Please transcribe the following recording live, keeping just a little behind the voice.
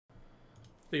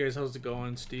Hey guys, how's it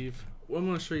going? Steve. What I'm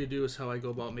going to show you do is how I go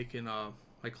about making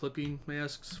my clipping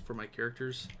masks for my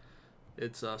characters.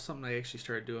 It's something I actually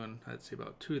started doing, I'd say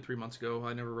about 2 to 3 months ago.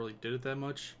 I never really did it that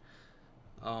much.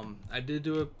 I did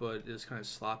do it, but it's kind of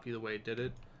sloppy the way I did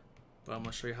it. But I'm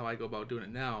going to show you how I go about doing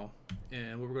it now.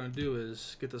 And what we're going to do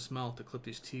is get this mouth to clip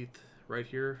these teeth right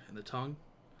here in the tongue.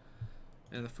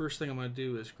 And the first thing I'm going to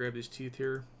do is grab these teeth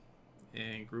here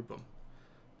and group them.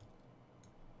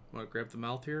 I'm going to grab the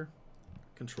mouth here.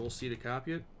 Control C to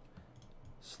copy it,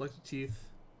 select the teeth,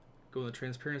 go in the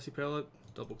transparency palette,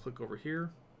 double click over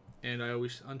here, and I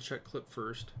always uncheck clip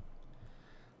first,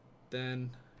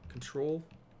 then Control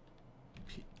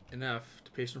P and F to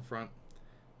paste in front.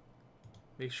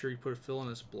 Make sure you put a fill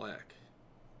in as black.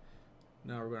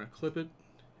 Now we're going to clip it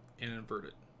and invert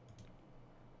it,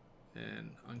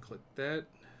 and unclick that,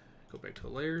 go back to the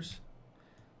layers,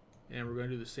 and we're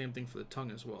going to do the same thing for the tongue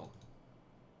as well.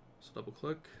 So double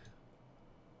click,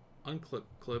 unclip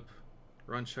clip,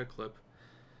 or uncheck clip,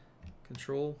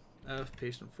 Control F,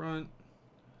 paste in front,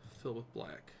 fill with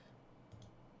black.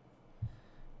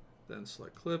 Then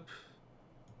select clip,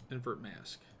 invert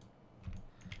mask.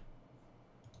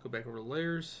 Go back over to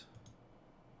layers,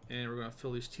 and we're going to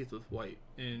fill these teeth with white,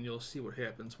 and you'll see what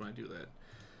happens when I do that.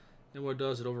 And what it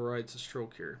does, it overrides the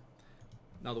stroke here.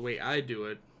 Now the way I do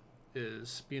it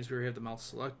is, being we already have the mouth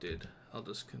selected, I'll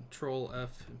just Control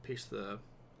F and paste the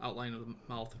outline of the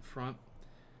mouth in front,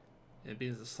 and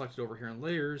being it's selected over here in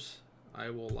layers,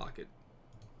 I will lock it.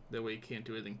 That way you can't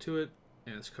do anything to it,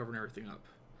 and it's covering everything up.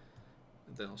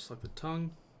 And then I'll select the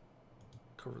tongue,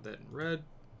 cover that in red,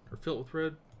 or fill it with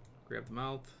red, grab the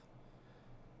mouth,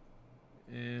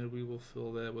 and we will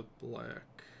fill that with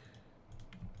black.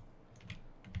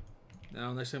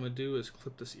 Now next thing I'm going to do is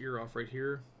clip this ear off right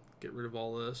here, get rid of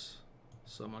all this.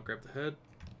 So I'm going to grab the head,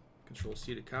 Control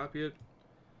C to copy it,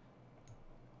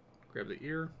 grab the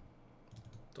ear,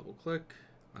 double click,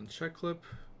 uncheck clip,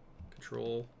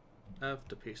 Control F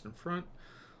to paste in front,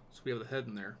 so we have the head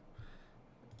in there,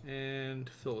 and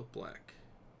fill with black.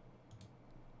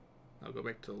 Now go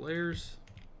back to the layers,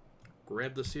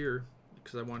 grab this ear,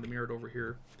 because I wanted to mirror it over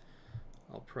here.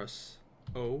 I'll press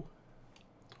O,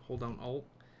 hold down Alt,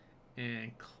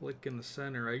 and click in the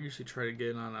center. I usually try to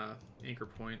get on a anchor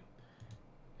point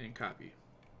and copy.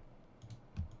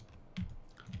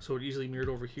 So it easily mirrored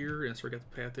over here, and so I got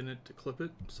the path in it to clip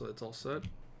it, so that's all set.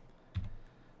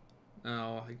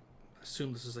 Now I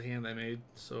assume this is a hand I made,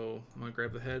 so I'm going to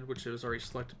grab the head, which was already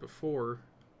selected before,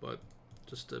 but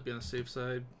just to be on the safe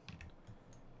side,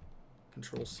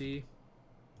 Control C,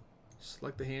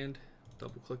 select the hand,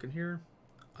 double click in here,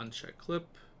 uncheck clip,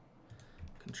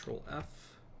 Control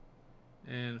F,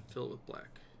 and fill it with black.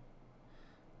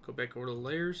 Go back over to the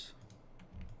layers.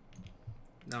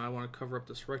 Now I want to cover up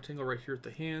this rectangle right here at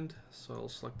the hand, so I'll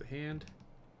select the hand.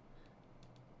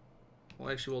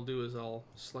 Well, actually what I'll do is I'll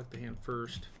select the hand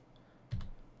first,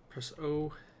 press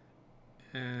O,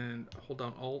 and hold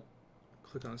down Alt,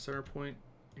 click on the center point,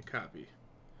 and copy.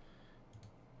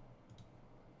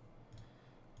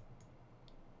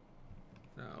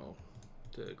 Now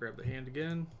to grab the hand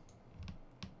again,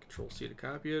 Control C to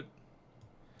copy it,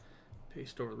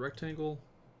 paste over the rectangle,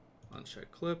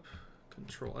 uncheck clip,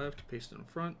 Control F to paste it in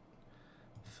front,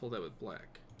 fill that with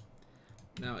black.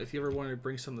 Now if you ever wanted to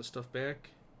bring some of the stuff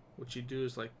back, what you do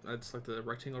is, like, I'd select the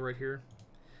rectangle right here.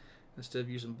 Instead of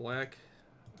using black,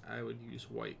 I would use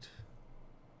white.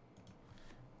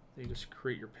 Then you just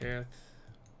create your path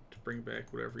to bring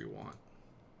back whatever you want.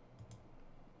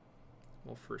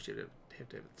 Well, first you have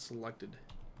to have it selected,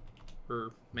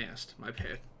 or masked, my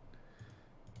bad.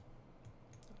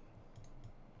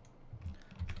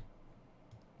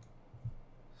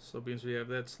 So being we have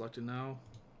that selected now,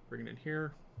 bring it in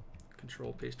here,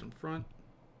 Control paste in front,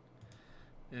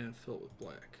 and fill it with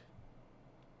black.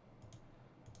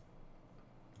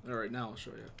 Alright, now I'll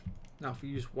show you. Now if we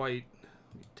use white,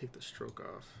 let me take the stroke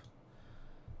off.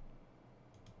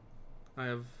 I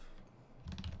have,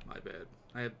 my bad,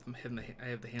 I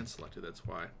have the hand selected, that's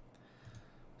why.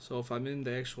 So if I'm in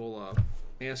the actual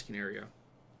masking area,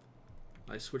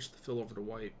 I switch the fill over to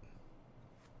white.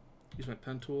 Use my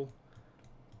pen tool.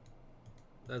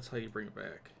 That's how you bring it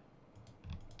back.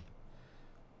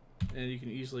 And you can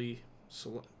easily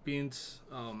select, being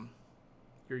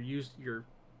you're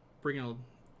bringing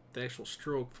the actual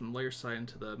stroke from the layer side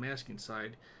into the masking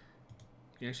side,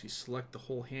 you can actually select the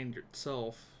whole hand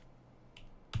itself,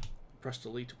 press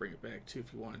delete to bring it back too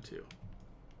if you wanted to.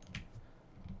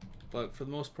 But for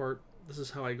the most part, this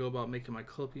is how I go about making my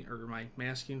clipping or my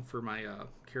masking for my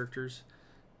characters.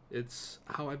 It's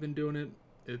how I've been doing it.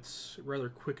 It's rather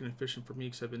quick and efficient for me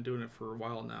because I've been doing it for a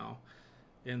while now.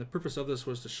 And the purpose of this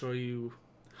was to show you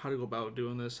how to go about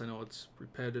doing this. I know it's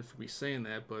repetitive for me saying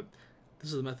that, but this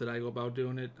is the method I go about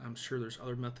doing it. I'm sure there's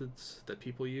other methods that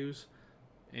people use,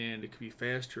 and it could be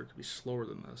faster, it could be slower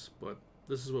than this, but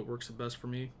this is what works the best for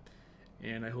me,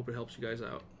 and I hope it helps you guys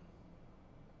out.